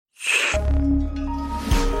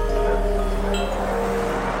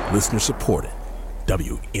Listener supported.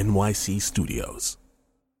 WNYC Studios.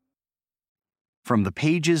 From the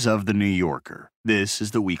pages of The New Yorker, this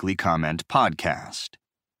is the Weekly Comment podcast.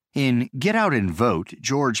 In Get Out and Vote,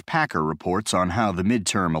 George Packer reports on how the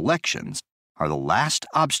midterm elections are the last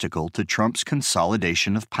obstacle to Trump's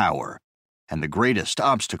consolidation of power, and the greatest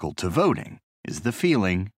obstacle to voting is the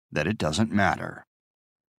feeling that it doesn't matter.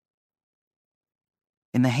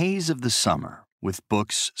 In the haze of the summer, with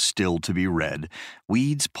books still to be read,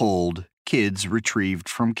 weeds pulled, kids retrieved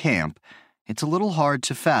from camp, it's a little hard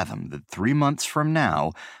to fathom that 3 months from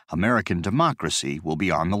now, American democracy will be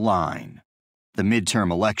on the line. The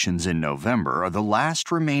midterm elections in November are the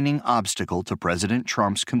last remaining obstacle to President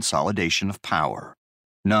Trump's consolidation of power.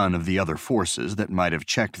 None of the other forces that might have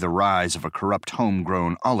checked the rise of a corrupt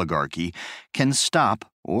homegrown oligarchy can stop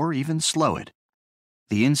or even slow it.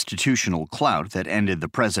 The institutional clout that ended the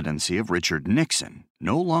presidency of Richard Nixon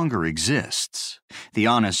no longer exists. The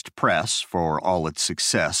honest press, for all its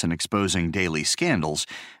success in exposing daily scandals,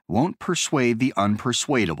 won't persuade the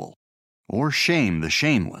unpersuadable or shame the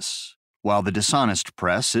shameless, while the dishonest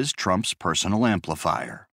press is Trump's personal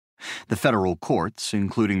amplifier. The federal courts,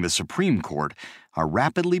 including the Supreme Court, are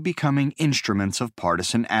rapidly becoming instruments of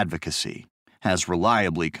partisan advocacy, as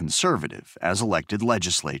reliably conservative as elected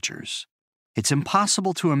legislatures. It's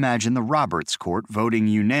impossible to imagine the Roberts Court voting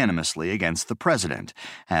unanimously against the president,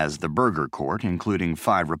 as the Burger Court, including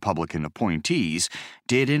 5 Republican appointees,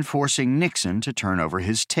 did in forcing Nixon to turn over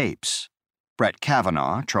his tapes. Brett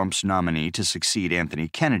Kavanaugh, Trump's nominee to succeed Anthony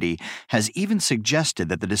Kennedy, has even suggested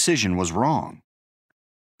that the decision was wrong.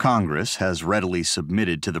 Congress has readily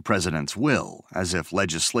submitted to the president's will, as if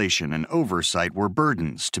legislation and oversight were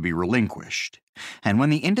burdens to be relinquished. And when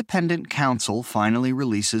the independent counsel finally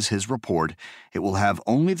releases his report, it will have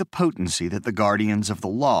only the potency that the guardians of the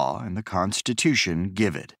law and the Constitution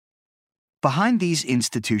give it. Behind these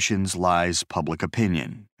institutions lies public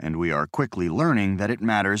opinion, and we are quickly learning that it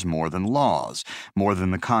matters more than laws, more than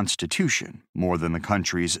the Constitution, more than the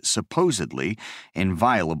country's supposedly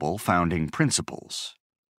inviolable founding principles.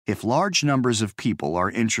 If large numbers of people are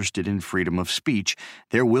interested in freedom of speech,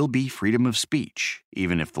 there will be freedom of speech,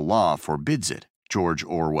 even if the law forbids it, George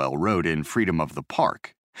Orwell wrote in Freedom of the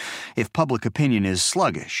Park. If public opinion is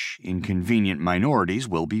sluggish, inconvenient minorities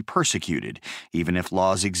will be persecuted, even if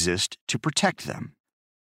laws exist to protect them.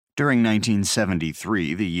 During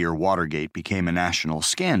 1973, the year Watergate became a national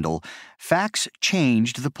scandal, facts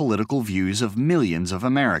changed the political views of millions of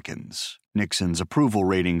Americans. Nixon's approval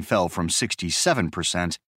rating fell from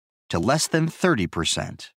 67% to less than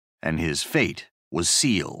 30%, and his fate was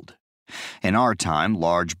sealed. In our time,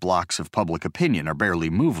 large blocks of public opinion are barely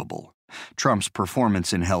movable. Trump's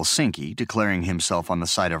performance in Helsinki, declaring himself on the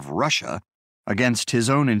side of Russia against his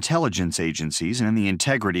own intelligence agencies and the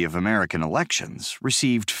integrity of American elections,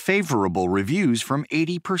 received favorable reviews from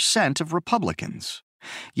 80% of Republicans.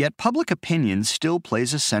 Yet public opinion still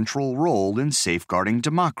plays a central role in safeguarding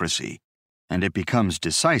democracy, and it becomes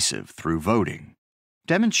decisive through voting.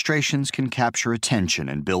 Demonstrations can capture attention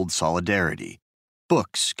and build solidarity.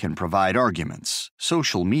 Books can provide arguments.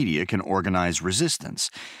 Social media can organize resistance.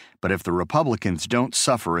 But if the Republicans don't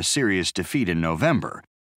suffer a serious defeat in November,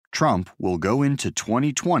 Trump will go into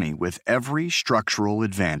 2020 with every structural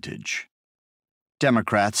advantage.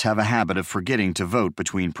 Democrats have a habit of forgetting to vote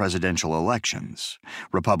between presidential elections.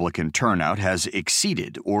 Republican turnout has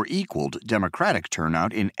exceeded or equaled Democratic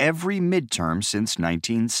turnout in every midterm since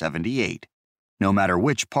 1978, no matter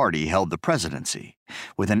which party held the presidency,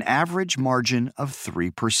 with an average margin of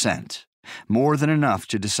 3%, more than enough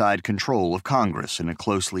to decide control of Congress in a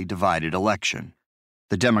closely divided election.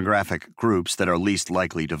 The demographic groups that are least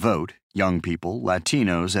likely to vote, young people,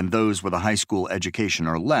 Latinos, and those with a high school education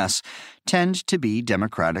or less, tend to be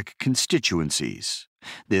Democratic constituencies.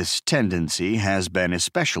 This tendency has been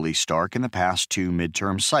especially stark in the past 2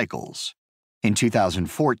 midterm cycles. In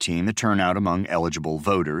 2014, the turnout among eligible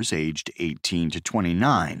voters aged 18 to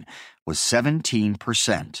 29 was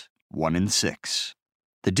 17%, 1 in 6.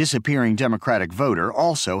 The disappearing Democratic voter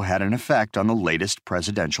also had an effect on the latest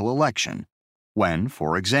presidential election, when,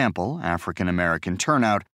 for example, African American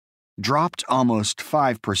turnout dropped almost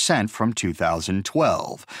 5% from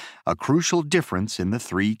 2012, a crucial difference in the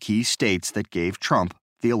 3 key states that gave Trump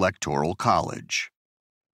the Electoral College.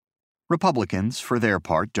 Republicans, for their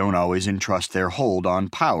part, don't always entrust their hold on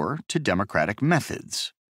power to Democratic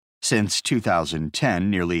methods. Since 2010,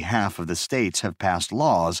 nearly half of the states have passed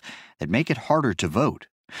laws that make it harder to vote,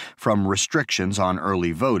 from restrictions on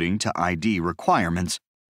early voting to ID requirements,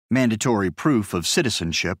 mandatory proof of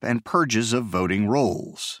citizenship, and purges of voting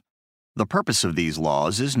rolls. The purpose of these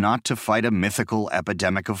laws is not to fight a mythical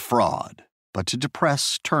epidemic of fraud. but to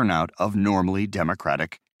depress turnout of normally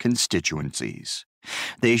Democratic constituencies.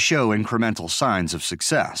 They show incremental signs of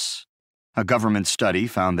success. A government study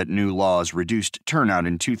found that new laws reduced turnout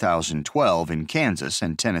in 2012 in Kansas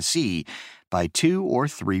and Tennessee by 2 or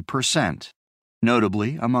 3%,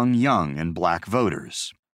 notably among young and black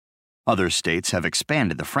voters. Other states have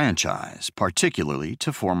expanded the franchise, particularly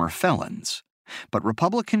to former felons. But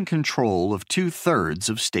Republican control of 2/3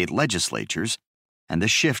 of state legislatures and the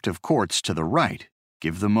shift of courts to the right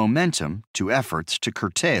give the momentum to efforts to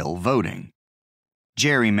curtail voting.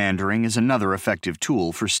 Gerrymandering is another effective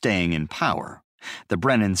tool for staying in power. The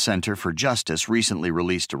Brennan Center for Justice recently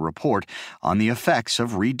released a report on the effects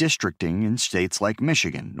of redistricting in states like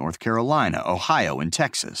Michigan, North Carolina, Ohio, and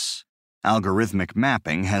Texas. Algorithmic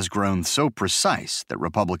mapping has grown so precise that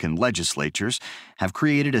Republican legislatures have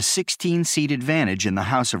created a 16-seat advantage in the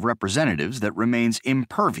House of Representatives that remains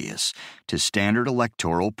impervious to standard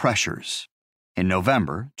electoral pressures. In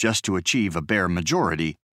November, just to achieve a bare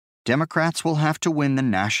majority, Democrats will have to win the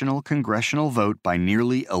national congressional vote by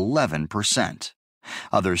nearly 11%.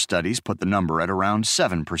 Other studies put the number at around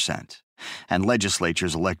 7%. And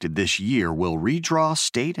legislatures elected this year will redraw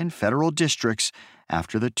state and federal districts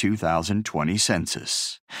after the 2020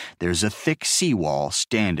 census. There's a thick seawall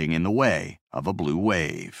standing in the way of a blue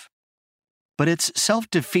wave. But it's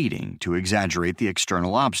self-defeating to exaggerate the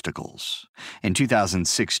external obstacles. In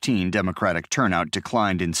 2016, Democratic turnout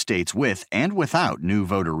declined in states with and without new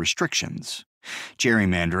voter restrictions.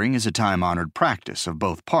 Gerrymandering is a time-honored practice of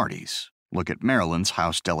both parties. Look at Maryland's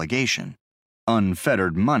House delegation.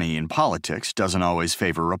 Unfettered money in politics doesn't always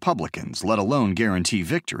favor Republicans, let alone guarantee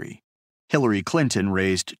victory. Hillary Clinton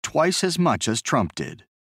raised twice as much as Trump did.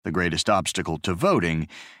 The greatest obstacle to voting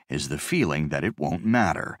is the feeling that it won't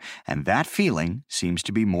matter, and that feeling seems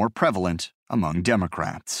to be more prevalent among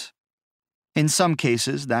Democrats. In some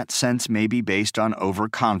cases, that sense may be based on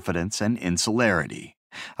overconfidence and insularity,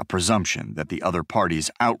 a presumption that the other party's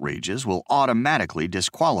outrages will automatically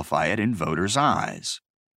disqualify it in voters' eyes.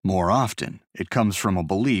 More often, it comes from a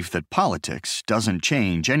belief that politics doesn't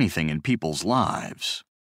change anything in people's lives.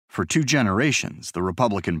 For 2 generations, the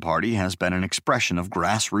Republican Party has been an expression of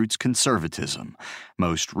grassroots conservatism,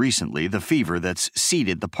 most recently the fever that's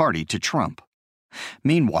ceded the party to Trump.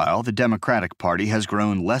 Meanwhile, the Democratic Party has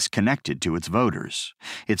grown less connected to its voters.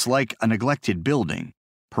 It's like a neglected building,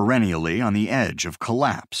 perennially on the edge of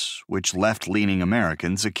collapse, which left-leaning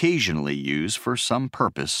Americans occasionally use for some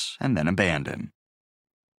purpose and then abandon.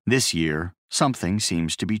 This year, something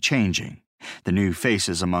seems to be changing. The new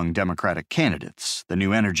faces among Democratic candidates, the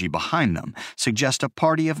new energy behind them, suggest a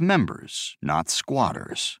party of members, not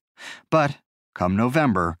squatters. But, come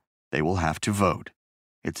November, they will have to vote.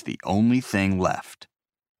 It's the only thing left.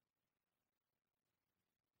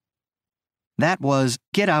 That was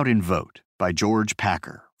Get Out and Vote by George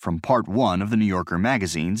Packer from Part 1 of the New Yorker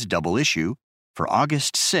magazine's double issue for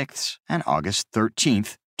August 6th and August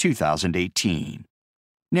 13th, 2018.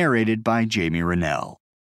 Narrated by Jamie Rennell.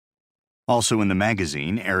 Also in the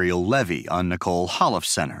magazine, Ariel Levy on Nicole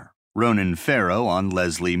Holofcener, Ronan Farrow on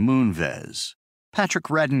Leslie Moonves, Patrick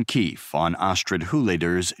Radden-Keefe on Astrid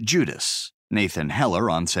Hulleder's Judas, Nathan Heller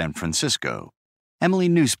on San Francisco, Emily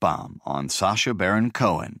Nussbaum on Sacha Baron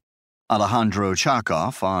Cohen, Alejandro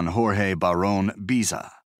Chakov on Jorge Barón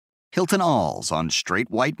Biza, Hilton Alls on Straight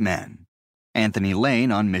White Men, Anthony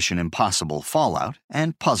Lane on Mission Impossible Fallout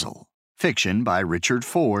and Puzzle, fiction by Richard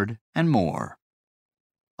Ford, and more.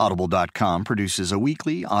 Audible.com produces a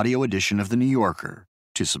weekly audio edition of The New Yorker.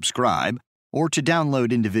 To subscribe, or to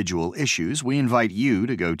download individual issues, we invite you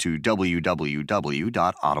to go to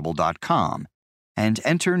www.audible.com and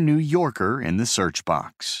enter New Yorker in the search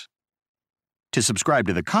box. To subscribe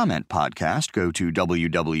to the Comment podcast, go to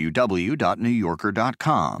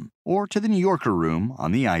www.newyorker.com or to the New Yorker Room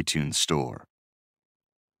on the iTunes Store.